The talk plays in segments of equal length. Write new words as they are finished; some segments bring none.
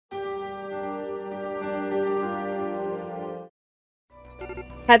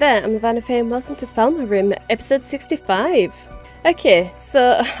Hi there, I'm Ivana and welcome to FalmerRim, episode 65. Okay,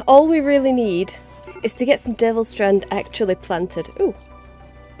 so all we really need is to get some Devil Strand actually planted. Ooh.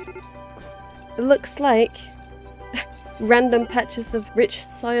 It looks like random patches of rich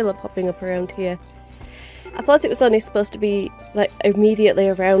soil are popping up around here. I thought it was only supposed to be like immediately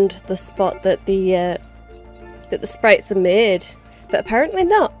around the spot that the sprites are made, but apparently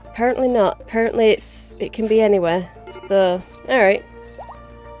not. Apparently not. Apparently it can be anywhere. So, alright.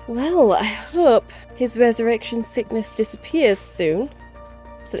 Well, I hope his resurrection sickness disappears soon,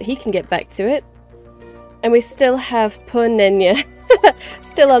 so that he can get back to it. And we still have poor Nenya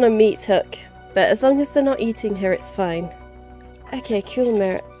still on a meat hook, but as long as they're not eating her, it's fine. Okay, cool,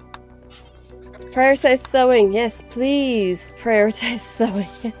 Merit. Prioritize sowing, yes, please. Prioritize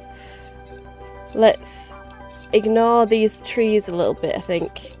sowing. Let's ignore these trees a little bit, I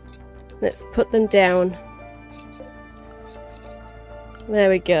think. Let's put them down.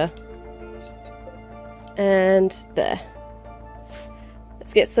 There we go. And there.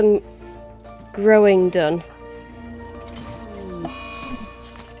 Let's get some growing done.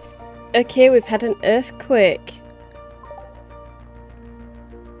 Okay, we've had an earthquake.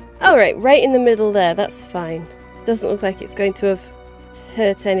 Alright, right in the middle there, that's fine. Doesn't look like it's going to have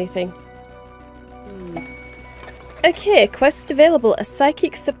hurt anything. Okay, quest available, a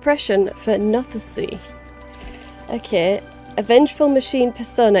psychic suppression for Nothasy. Okay. A vengeful machine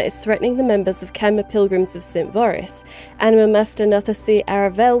persona is threatening the members of Chimera Pilgrims of St. Voris. Anima Master Nothasy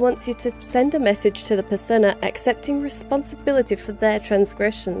Aravel wants you to send a message to the persona accepting responsibility for their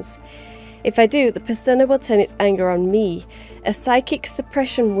transgressions. If I do, the persona will turn its anger on me. A psychic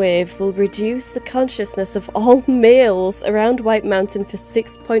suppression wave will reduce the consciousness of all males around White Mountain for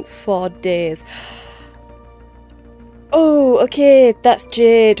 6.4 days. Oh, okay, that's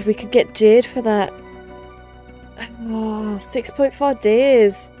Jade. We could get Jade for that. Oh, 6.4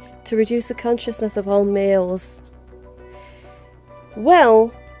 days to reduce the consciousness of all males.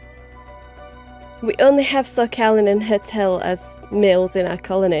 Well, we only have Sorkalin and Hertel as males in our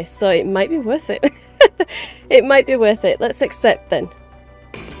colony, so it might be worth it. It might be worth it. Let's accept then.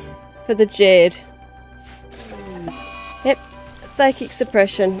 For the Jade. Yep, psychic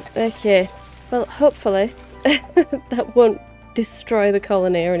suppression. Okay, well, hopefully that won't destroy the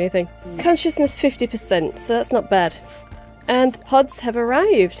colony or anything. Consciousness 50%, so that's not bad. And the pods have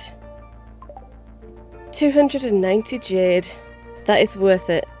arrived. 290 Jade. That is worth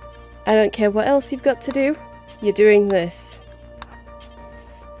it. I don't care what else you've got to do. You're doing this.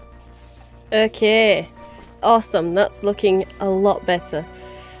 Okay. Awesome. That's looking a lot better.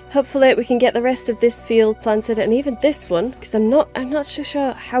 Hopefully we can get the rest of this field planted and even this one, because I'm not so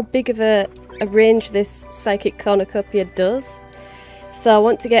sure how big of a range this psychic cornucopia does. So I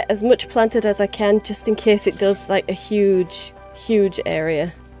want to get as much planted as I can just in case it does like a huge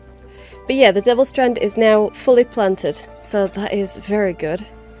area. But yeah, the Devil Strand is now fully planted, so that is very good.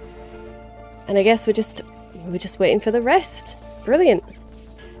 And I guess we're just waiting for the rest. Brilliant.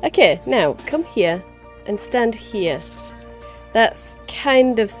 Okay, now come here and stand here. That's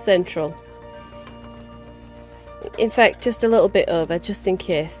kind of central. In fact, just a little bit over, just in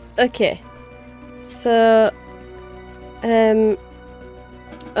case. Okay. So,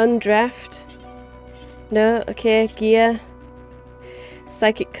 undraft. No, okay, gear.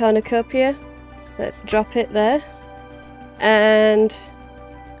 Psychic cornucopia. Let's drop it there. And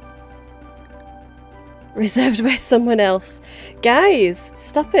reserved by someone else. Guys,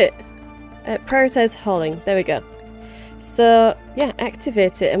 stop it. Prioritize hauling. There we go. So, yeah,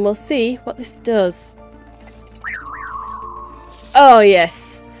 activate it and we'll see what this does. Oh,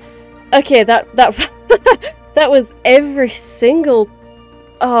 yes. Okay, that that was every single...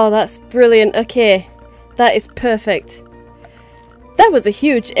 Oh, that's brilliant. Okay, that is perfect. That was a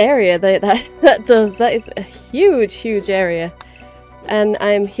huge area that does. That is a huge area. And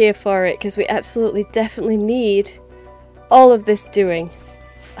I'm here for it because we absolutely definitely need all of this doing.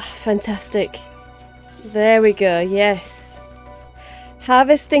 Oh, fantastic. There we go, yes.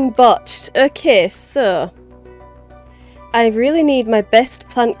 Harvesting botched. Okay, so I really need my best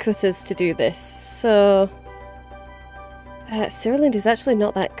plant cutters to do this. So Cyrillind is actually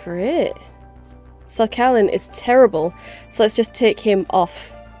not that great. Sorkalin is terrible, so let's just take him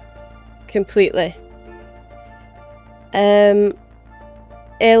off completely. Aelwyn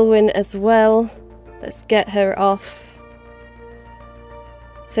as well. Let's get her off.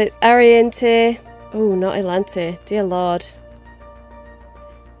 So it's Ariente. Oh, not Elante. Dear Lord.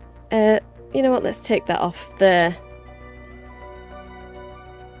 You know what? Let's take that off there.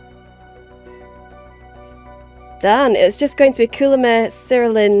 Dan, it's just going to be Coulomere,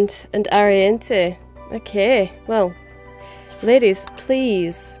 Cyrillind and Ariente. Okay, well, Ladies,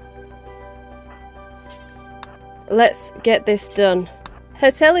 please. Let's get this done.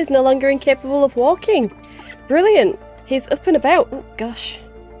 Her tail is no longer incapable of walking. Brilliant. He's up and about. Oh, gosh.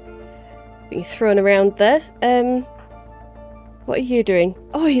 Being thrown around there. What are you doing?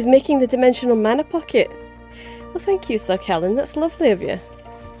 Oh, he's making the dimensional mana pocket. Well, thank you, Sir Callan. That's lovely of you.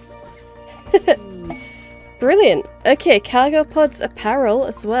 Brilliant. Okay, cargo pods apparel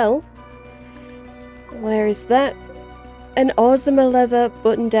as well. Where is that? An Ysgramor leather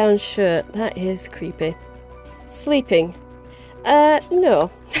button-down shirt. That is creepy. Sleeping.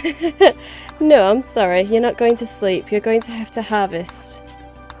 No. No, I'm sorry. You're not going to sleep. You're going to have to harvest.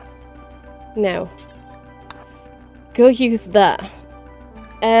 Now. Go use that.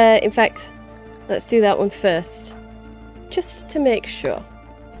 In fact, let's do that one first. Just to make sure.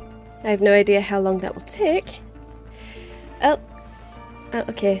 I have no idea how long that will take. Oh.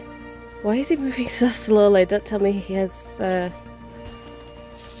 Okay. Why is he moving so slowly? Don't tell me he has,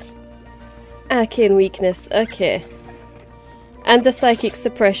 arcane weakness. Okay. And a psychic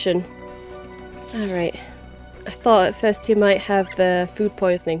suppression. Alright. I thought at first he might have, food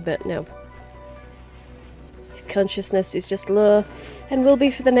poisoning, but no. His consciousness is just low, and will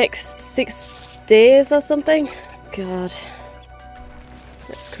be for the next 6 days or something. God.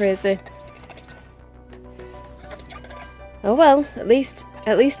 That's crazy. Oh well, at least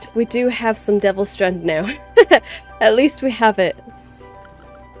we do have some Devil Strand now. At least we have it.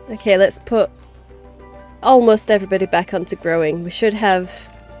 Okay, let's put almost everybody back onto growing. We should have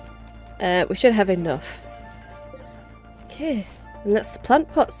enough. Okay, and that's the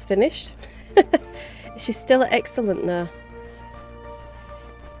plant pots finished. She's still at excellent though.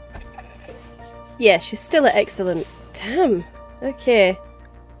 Yeah, she's still at excellent. Damn. Okay.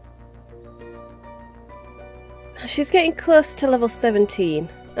 She's getting close to level 17.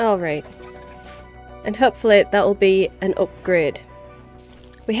 Alright. And hopefully that will be an upgrade.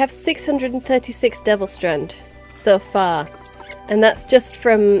 We have 636 Devil Strand so far. And that's just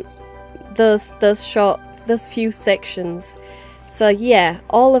from those few sections. So yeah,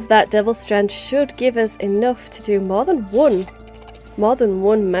 all of that Devil Strand should give us enough to do more than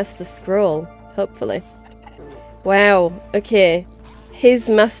one Master Scroll, hopefully. Wow, okay. His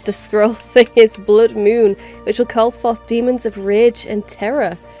Master Scroll thing is Blood Moon, which will call forth demons of rage and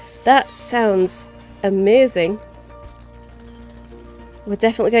terror. That sounds amazing. We're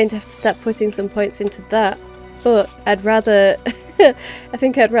definitely going to have to start putting some points into that, but I'd rather... I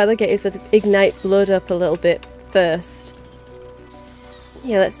think I'd rather get his Ignite Blood up a little bit first.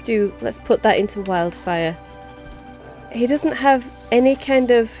 Yeah, let's put that into Wildfire. He doesn't have any kind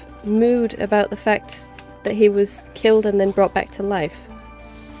of mood about the fact that he was killed and then brought back to life.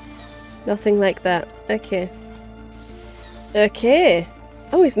 Nothing like that. Okay. Okay.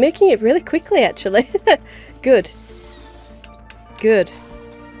 Oh, he's making it really quickly, actually. Good. Good.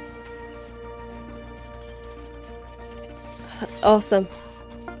 That's awesome.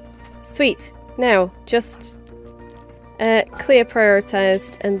 Sweet. Now, just clear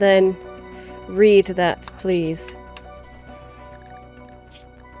prioritized and then read that, please.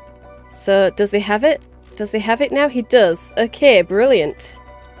 So, does he have it? Does he have it now? He does. Okay, brilliant.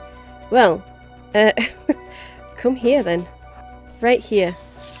 Well, come here then. Right here.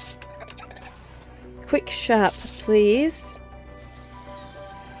 Quick sharp, please.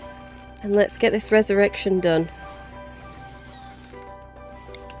 And let's get this resurrection done.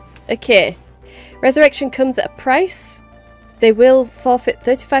 Okay. Resurrection comes at a price. They will forfeit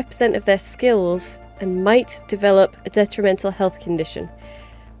 35% of their skills and might develop a detrimental health condition.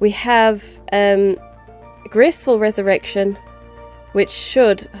 We have Graceful Resurrection, which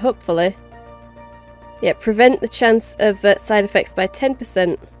should, hopefully, prevent the chance of side effects by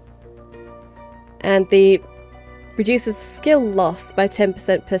 10%. And the reduces skill loss by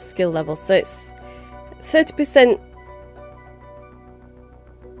 10% per skill level. So it's 30%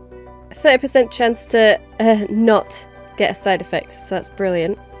 chance to not get a side effect. So that's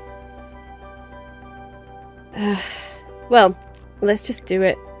brilliant. Well, let's just do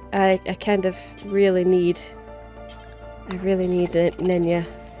it. I kind of really need... I really need Nenya.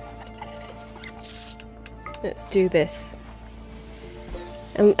 Let's do this.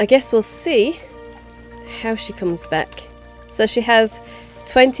 I guess we'll see how she comes back. So she has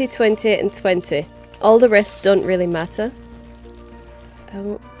 20, 20 and 20. All the rest don't really matter.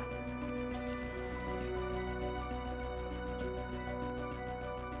 Oh.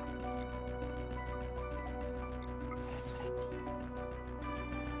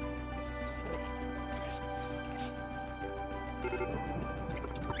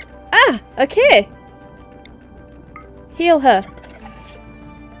 Ah! Okay! Heal her.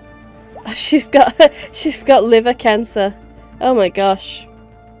 Oh, she's got liver cancer. Oh my gosh.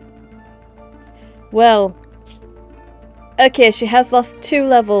 Well. Okay, she has lost 2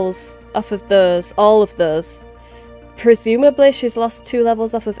 levels off of those. All of those. Presumably she's lost 2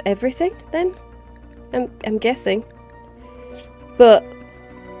 levels off of everything, then? I'm guessing. But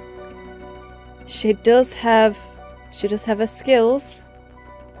she does have her skills.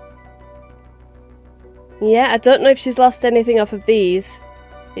 Yeah, I don't know if she's lost anything off of these.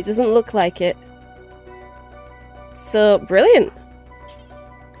 It doesn't look like it. So, brilliant.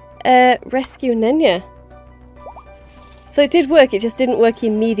 Rescue Nenya. So it did work, it just didn't work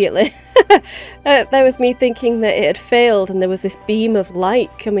immediately. That was me thinking that it had failed and there was this beam of light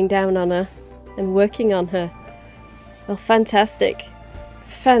coming down on her and working on her. Well, fantastic.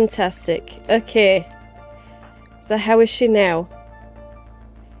 Fantastic. Okay. So how is she now?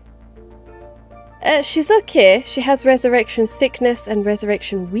 She's okay. She has Resurrection Sickness and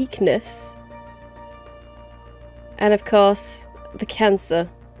Resurrection Weakness. And of course, the cancer.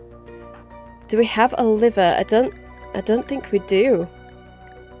 Do we have a liver? I don't think we do.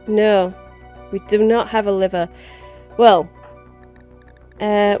 No, we do not have a liver. Well,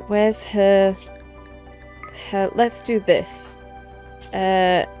 where's her... Let's do this.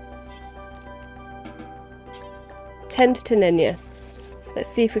 Tend to Nenya. Let's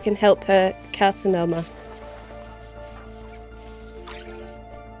see if we can help her carcinoma.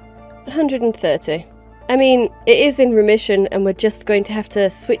 130. I mean, it is in remission and we're just going to have to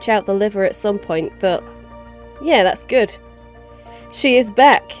switch out the liver at some point, but yeah, that's good. She is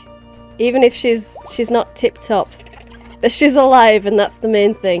back. Even if she's not tip-top. But she's alive and that's the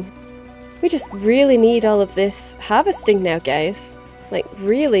main thing. We just really need all of this harvesting now, guys. Like,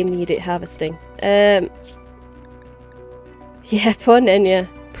 really need it harvesting. Yeah, poor Nenya.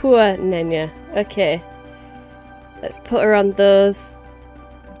 Poor Nenya. Okay. Let's put her on those.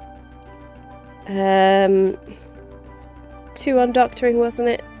 2 on doctoring, wasn't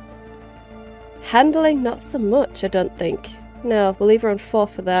it? Handling, not so much, I don't think. No, we'll leave her on 4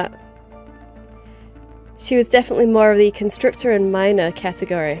 for that. She was definitely more of the constructor and miner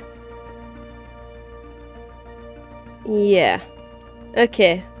category. Yeah.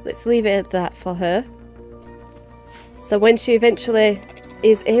 Okay, let's leave it at that for her. So when she eventually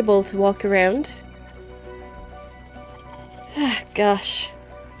is able to walk around... Ah, gosh.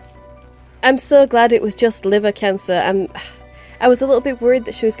 I'm so glad it was just liver cancer. I was a little bit worried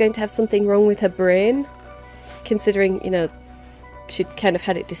that she was going to have something wrong with her brain, considering, you know, she'd kind of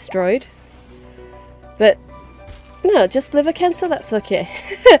had it destroyed. But no, just liver cancer, that's okay.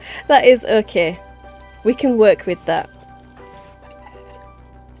 That is okay. We can work with that.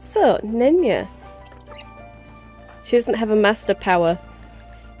 So, Nenya. She doesn't have a master power.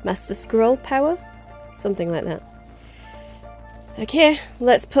 Master scroll power? Something like that. Okay,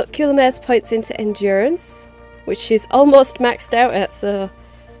 let's put Kulimer's points into endurance, which she's almost maxed out at, so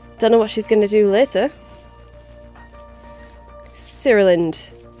don't know what she's going to do later.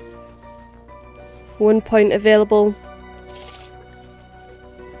 Cyriland. 1 point available.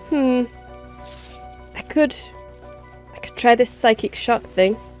 I could try this psychic shock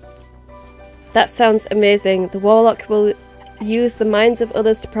thing. That sounds amazing. The warlock will use the minds of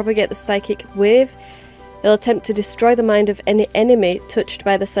others to propagate the psychic wave. They'll attempt to destroy the mind of any enemy touched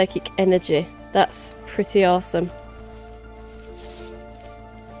by the psychic energy. That's pretty awesome.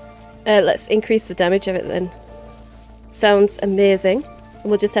 Let's increase the damage of it then. Sounds amazing. And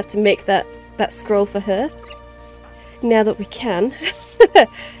we'll just have to make that scroll for her. Now that we can.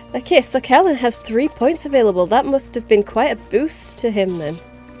 Okay, so Callan has 3 points available. That must have been quite a boost to him then.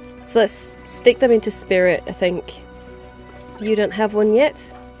 So let's stick them into spirit, I think. You don't have one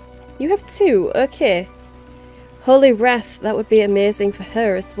yet? You have 2, okay. Holy Wrath, that would be amazing for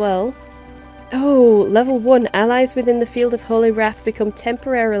her as well. Oh, level 1, allies within the field of Holy Wrath become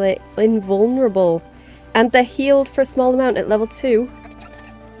temporarily invulnerable. And they're healed for a small amount at level 2.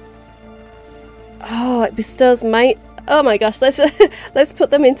 Oh, it bestows might. Oh my gosh, let's put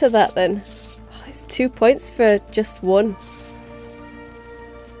them into that then. Oh, it's 2 points for just 1.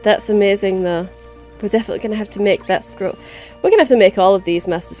 That's amazing though. We're definitely going to have to make that scroll. We're going to have to make all of these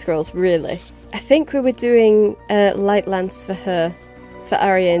Master Scrolls, really. I think we were doing Light Lance for her, for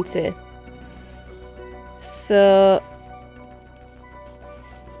Ariente. So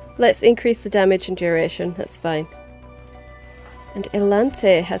let's increase the damage and duration, that's fine. And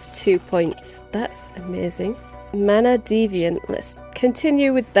Elante has 2 points. That's amazing. Mana Deviant. Let's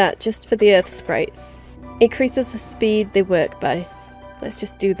continue with that just for the Earth Sprites. Increases the speed they work by. Let's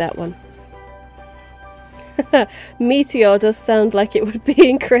just do that one. Meteor does sound like it would be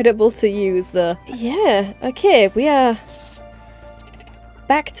incredible to use though. Yeah, okay, we are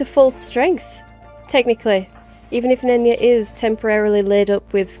back to full strength, technically. Even if Nenya is temporarily laid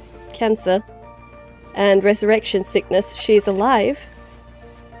up with cancer and resurrection sickness, she's alive.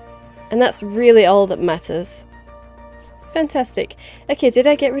 And that's really all that matters. Fantastic. Okay, did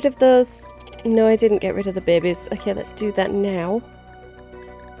I get rid of those? No, I didn't get rid of the babies. Okay, let's do that now.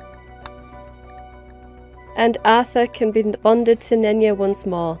 And Arthur can be bonded to Nenya once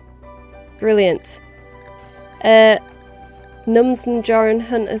more. Brilliant. Nums and Joran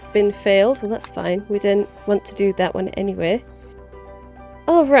hunt has been failed. Well, that's fine. We didn't want to do that one anyway.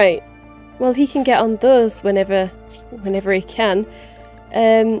 Alright. Well, he can get on those whenever he can.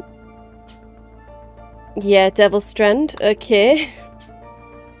 Yeah, Devil Strand. Okay.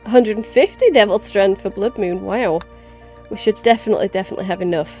 150 Devil Strand for Blood Moon. Wow. We should definitely have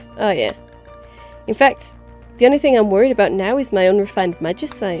enough. Oh, yeah. In fact, the only thing I'm worried about now is my unrefined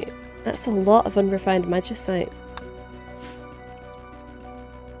magicite. That's a lot of unrefined magicite.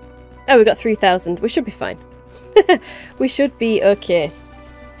 Oh, we got 3,000. We should be fine. We should be okay.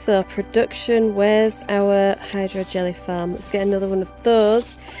 So, production, where's our Hydro Jelly farm? Let's get another one of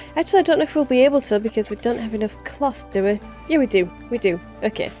those. Actually, I don't know if we'll be able to because we don't have enough cloth, do we? Yeah, we do. We do.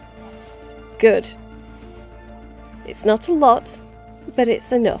 Okay. Good. It's not a lot, but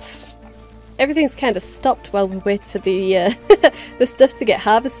it's enough. Everything's kind of stopped while we wait for the, the stuff to get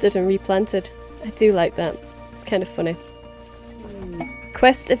harvested and replanted. I do like that. It's kind of funny.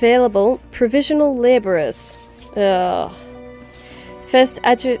 Quest available. Provisional labourers. Ugh. First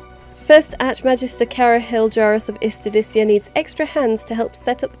Archmagister Cara Hiljaris of Istadistia needs extra hands to help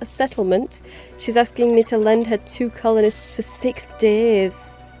set up a settlement. She's asking me to lend her 2 colonists for 6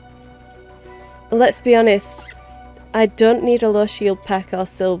 days. Let's be honest, I don't need a low shield pack or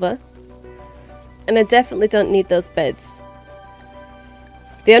silver. And I definitely don't need those beds.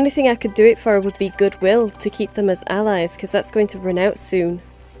 The only thing I could do it for would be goodwill to keep them as allies, because that's going to run out soon.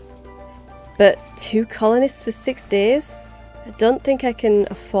 But 2 colonists for 6 days? I don't think I can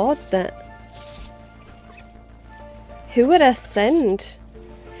afford that. Who would I send?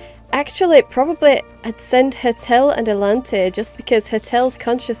 Actually, probably I'd send Hertel and Elante just because Hertel's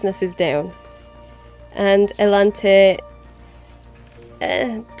consciousness is down. And Elante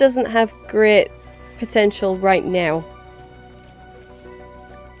doesn't have great potential right now.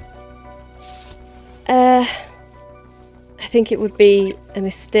 I think it would be a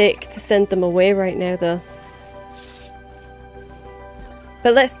mistake to send them away right now though.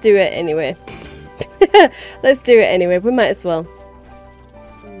 But let's do it anyway. Let's do it anyway, we might as well.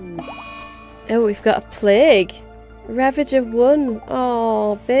 Oh, we've got a plague. Ravager 1.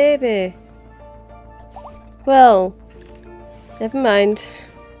 Oh, baby. Well, never mind.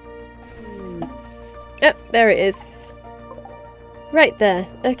 Oh, there it is. Right there.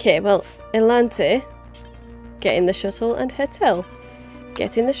 Okay, well, Elante, get in the shuttle, and Hertel,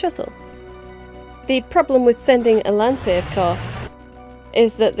 get in the shuttle. The problem with sending Elante, of course,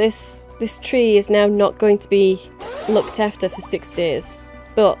 is that this tree is now not going to be looked after for 6 days.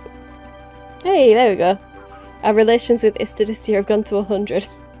 But, hey, there we go. Our relations with Istadistia have gone to 100.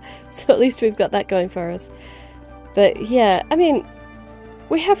 So at least we've got that going for us. But yeah, I mean,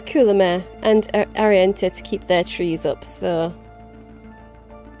 we have Coulamer and Ariente to keep their trees up, so...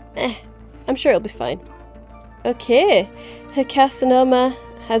 I'm sure it'll be fine. Okay, her carcinoma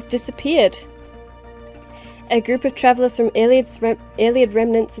has disappeared. A group of travellers from Alien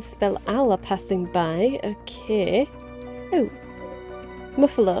remnants of Spell Al are passing by. Okay. Oh.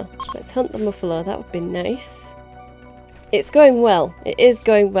 Muffalo. Let's hunt the Muffalo. That would be nice. It's going well. It is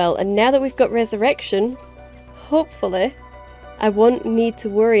going well. And now that we've got Resurrection, hopefully, I won't need to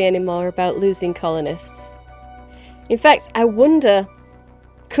worry anymore about losing colonists. In fact, I wonder,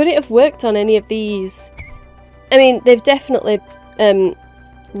 could it have worked on any of these? I mean, they've definitely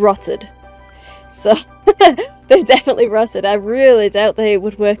rotted. So... They've definitely rotted. I really doubt they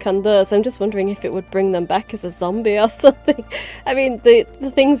would work on those. I'm just wondering if it would bring them back as a zombie or something. I mean, the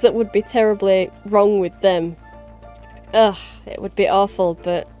things that would be terribly wrong with them. Ugh, it would be awful,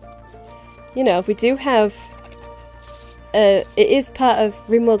 but... You know, we do have... it is part of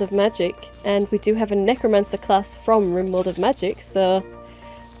Rimworld of Magic, and we do have a Necromancer class from Rimworld of Magic, so...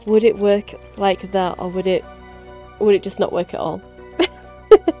 Would it work like that, or would it just not work at all?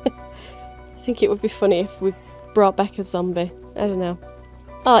 I think it would be funny if we brought back a zombie. I don't know.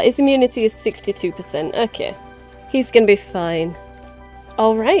 Oh, his immunity is 62%. Okay. He's gonna be fine.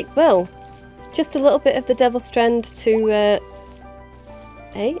 Alright, well. Just a little bit of the Devil Strand to...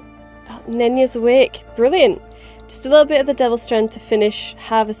 Hey? Oh, Nenya's awake. Brilliant. Just a little bit of the Devil Strand to finish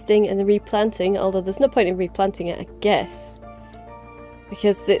harvesting and replanting, although there's no point in replanting it, I guess.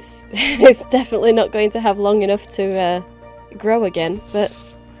 Because it's definitely not going to have long enough to grow again, but...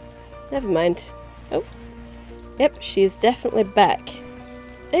 Never mind. Oh. Yep, she is definitely back.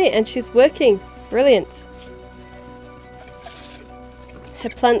 Hey, and she's working. Brilliant. Her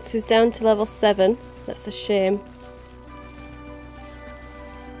plants is down to level 7. That's a shame.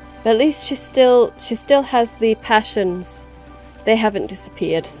 But at least she still has the passions. They haven't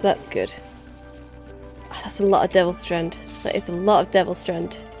disappeared, so that's good. Oh, that's a lot of Devil Strand. That is a lot of Devil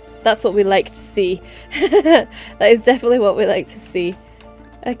Strand. That's what we like to see. That is definitely what we like to see.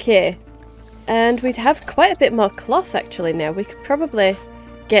 Okay. And we'd have quite a bit more cloth actually now. We could probably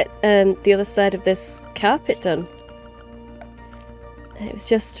get the other side of this carpet done. It was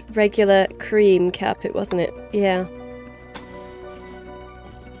just regular cream carpet, wasn't it? Yeah.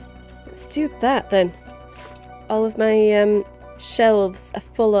 Let's do that then. All of my shelves are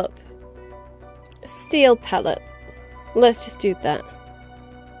full up. A steel pallet. Let's just do that.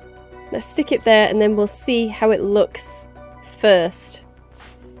 Let's stick it there and then we'll see how it looks first.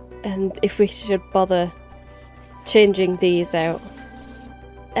 And if we should bother changing these out.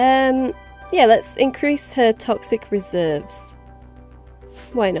 Yeah, let's increase her toxic reserves.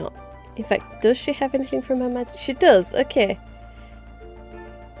 Why not? In fact, does she have anything from her magic? She does, okay.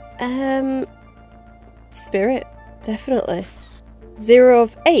 Spirit, definitely. 0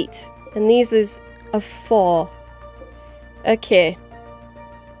 of 8, and these is of 4. Okay.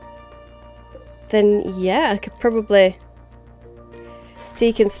 Then, yeah, I could probably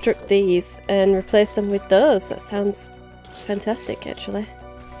deconstruct these and replace them with those. That sounds fantastic, actually.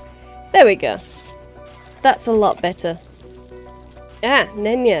 There we go. That's a lot better. Ah,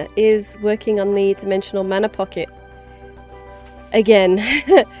 Nenya is working on the dimensional mana pocket. Again,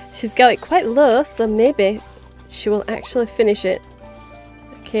 she's got it quite low, so maybe she will actually finish it.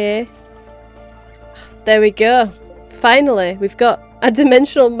 Okay. There we go. Finally, we've got a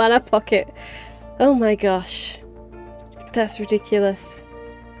dimensional mana pocket. Oh my gosh. That's ridiculous.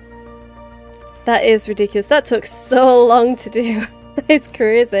 That is ridiculous. That took so long to do. It's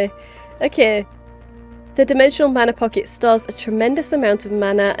crazy. Okay. The dimensional mana pocket stores a tremendous amount of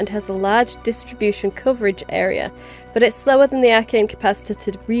mana and has a large distribution coverage area, but it's slower than the arcane capacitor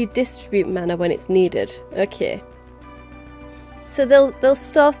to redistribute mana when it's needed. Okay. So they'll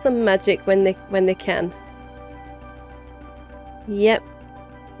store some magic when they can. Yep.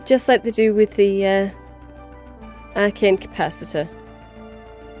 Just like they do with the arcane capacitor.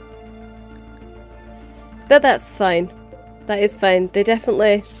 But that's fine. That is fine. They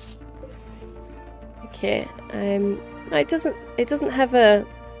definitely... Okay, it doesn't have an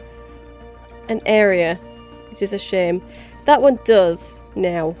area, which is a shame. That one does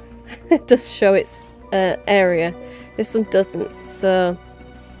now. It does show its area. This one doesn't, so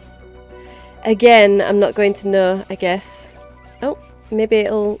again, I'm not going to know, I guess. Oh, maybe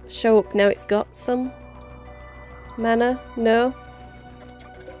it'll show up now it's got some mana? No?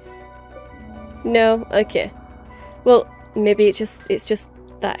 No? Okay. Well, maybe it's just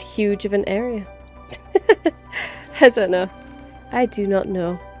that huge of an area. I don't know. I do not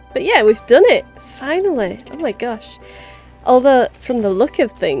know. But yeah, we've done it! Finally! Oh my gosh. Although, from the look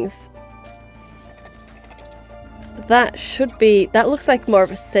of things, that looks like more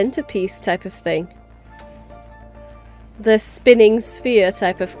of a centerpiece type of thing. The spinning sphere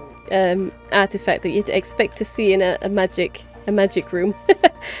type of artifact that you'd expect to see in a magic room.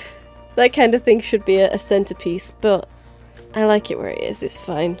 That kind of thing should be a centerpiece, but I like it where it is, it's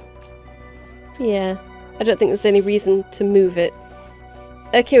fine. Yeah, I don't think there's any reason to move it.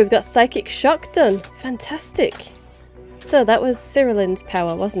 Okay, we've got Psychic Shock done. Fantastic. So that was Cyrillin's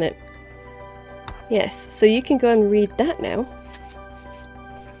power, wasn't it? Yes, so you can go and read that now.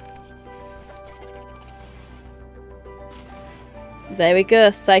 There we go,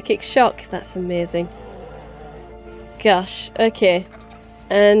 Psychic Shock. That's amazing. Gosh, okay.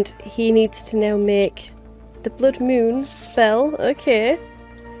 And he needs to now make the Blood Moon spell. Okay.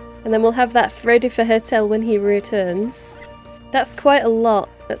 And then we'll have that ready for Hertel when he returns. That's quite a lot.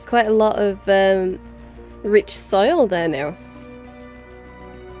 That's quite a lot of rich soil there now.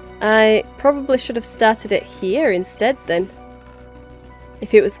 I probably should have started it here instead then.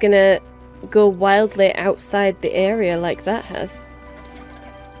 If it was gonna go wildly outside the area like that has.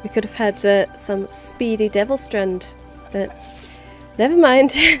 We could have had some speedy Devil Strand, but never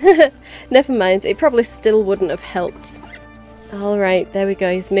mind. Never mind, it probably still wouldn't have helped. Alright, there we go,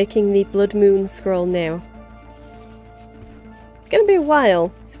 he's making the Blood Moon scroll now. It's gonna be a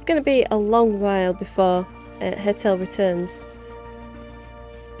while. It's gonna be a long while before Hertel returns.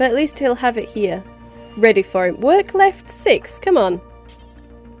 But at least he'll have it here, ready for him. Work left 6, come on.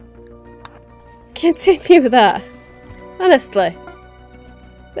 Continue that. Honestly.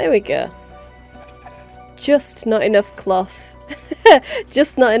 There we go. Just not enough cloth.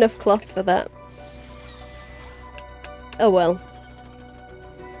 Just not enough cloth for that. Oh well.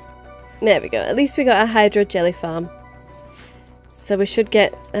 There we go. At least we got a hydro jelly farm. So we should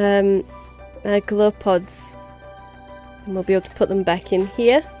get our glow pods. And we'll be able to put them back in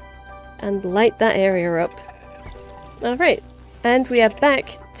here. And light that area up. Alright. And we are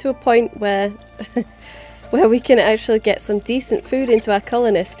back to a point where, where we can actually get some decent food into our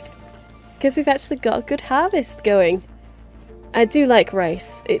colonists. Because we've actually got a good harvest going. I do like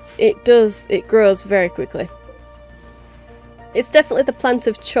rice. It grows very quickly. It's definitely the plant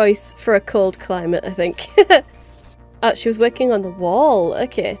of choice for a cold climate, I think. Oh, she was working on the wall.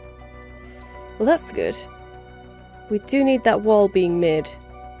 Okay. Well, that's good. We do need that wall being made.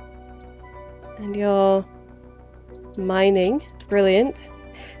 And you're mining. Brilliant.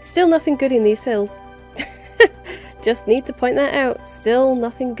 Still nothing good in these hills. Just need to point that out. Still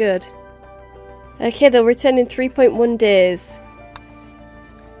nothing good. Okay, they'll return in 3.1 days.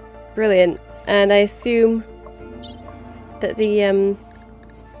 Brilliant. And I assume that the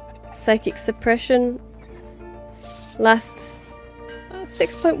psychic suppression lasts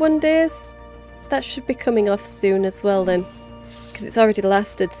 6.1 days. That should be coming off soon as well then, because it's already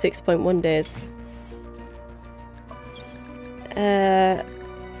lasted 6.1 days.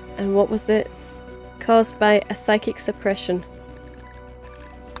 And what was it? Caused by a psychic suppression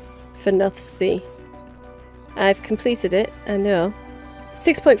for North Sea. I've completed it, I know.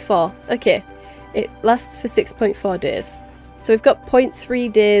 6.4, okay. It lasts for 6.4 days. So we've got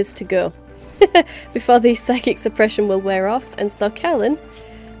 0.3 days to go before the psychic suppression will wear off, and so Callan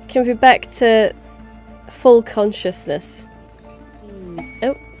can be back to full consciousness.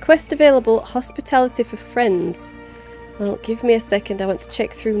 Oh, quest available, hospitality for friends. Well, give me a second, I want to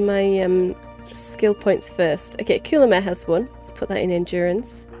check through my skill points first. Okay, Kulamere has one, let's put that in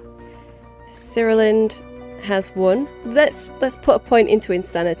endurance. Cyriland has one. Let's put a point into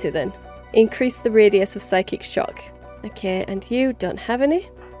insanity then. Increase the radius of psychic shock. Okay, and you don't have any?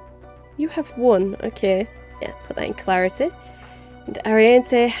 You have one, okay. Yeah, put that in clarity. And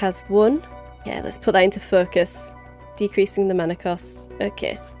Ariente has one. Yeah, let's put that into focus. Decreasing the mana cost.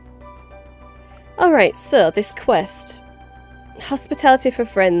 Okay. Alright, so this quest. Hospitality for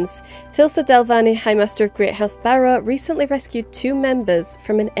friends. Thilsa Delvani, High Master of Great House Barrow, recently rescued 2 members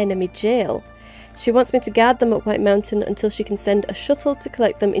from an enemy jail. She wants me to guard them at White Mountain until she can send a shuttle to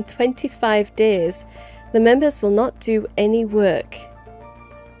collect them in 25 days. The members will not do any work.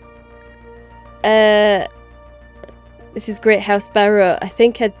 This is Great House Barrow. I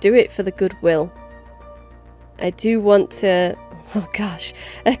think I'd do it for the goodwill. I do want to... Oh gosh,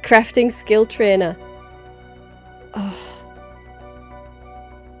 a crafting skill trainer. Oh.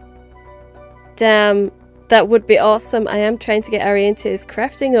 Damn, that would be awesome. I am trying to get Ariente's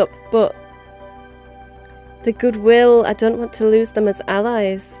crafting up, but... The goodwill, I don't want to lose them as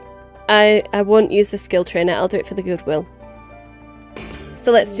allies. I won't use the skill trainer, I'll do it for the goodwill.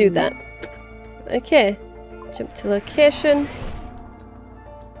 So let's do that. Okay, jump to location.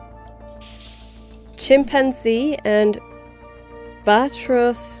 Chimpanzee and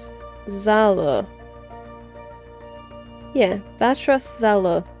Batros Zalo. Yeah, Batros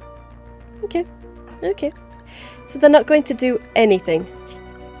Zalo. Okay, okay. So they're not going to do anything.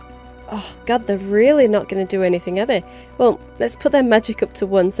 Oh god, they're really not going to do anything, are they? Well, let's put their magic up to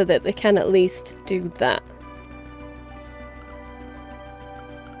 1 so that they can at least do that.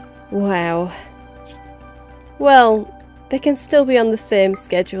 Wow. Well, they can still be on the same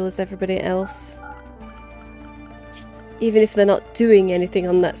schedule as everybody else. Even if they're not doing anything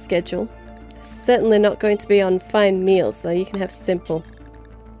on that schedule. They're certainly not going to be on fine meals, so you can have simple.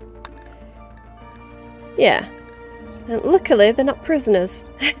 Yeah. And luckily, they're not prisoners.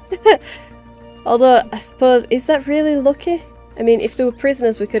 Although, I suppose, is that really lucky? I mean, if they were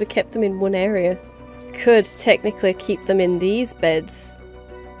prisoners, we could have kept them in one area. Could technically keep them in these beds.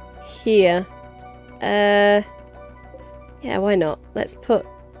 Here. Yeah, why not? Let's put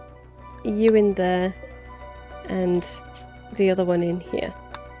you in there. And the other one in here.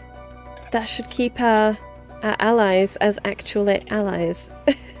 That should keep our allies as actually allies.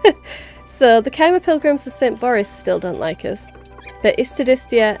 So, the Kaima Pilgrims of St. Boris still don't like us. But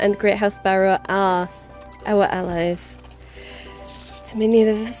Istadistia and Great House Barrow are our allies. Dominion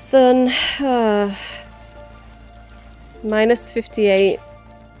of the Sun. Oh. Minus 58.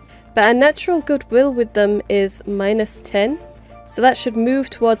 But our natural goodwill with them is minus 10. So that should move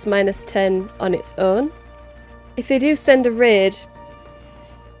towards minus 10 on its own. If they do send a raid,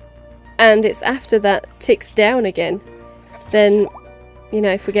 and it's after that ticks down again, then... You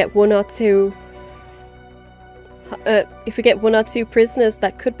know, if we get one or two prisoners,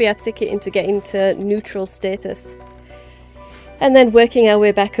 that could be our ticket into getting to neutral status. And then working our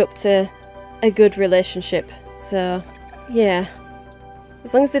way back up to a good relationship. So, Yeah.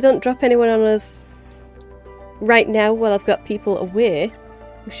 As long as they don't drop anyone on us right now while I've got people away,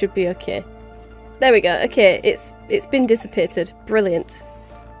 we should be okay. There we go. Okay, it's been dissipated. Brilliant.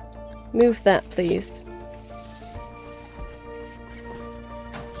 Move that, please.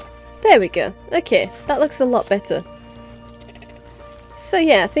 There we go. Okay, that looks a lot better. So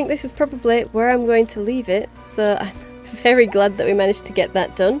yeah, I think this is probably where I'm going to leave it. So I'm very glad that we managed to get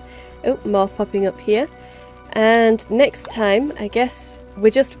that done. Oh, more popping up here. And next time, I guess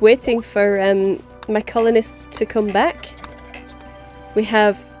we're just waiting for my colonists to come back. We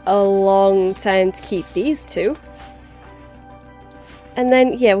have a long time to keep these two. And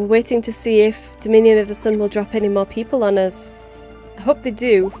then, yeah, we're waiting to see if Dominion of the Sun will drop any more people on us. I hope they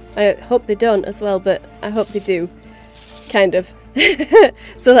do. I hope they don't as well, but I hope they do. Kind of.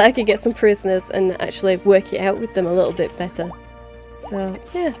 So that I can get some prisoners and actually work it out with them a little bit better. So,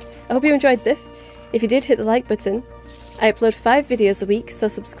 yeah. I hope you enjoyed this. If you did, hit the like button. I upload 5 videos a week, so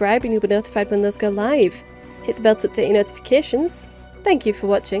subscribe and you'll be notified when those go live. Hit the bell to update your notifications. Thank you for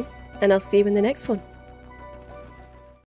watching, and I'll see you in the next one.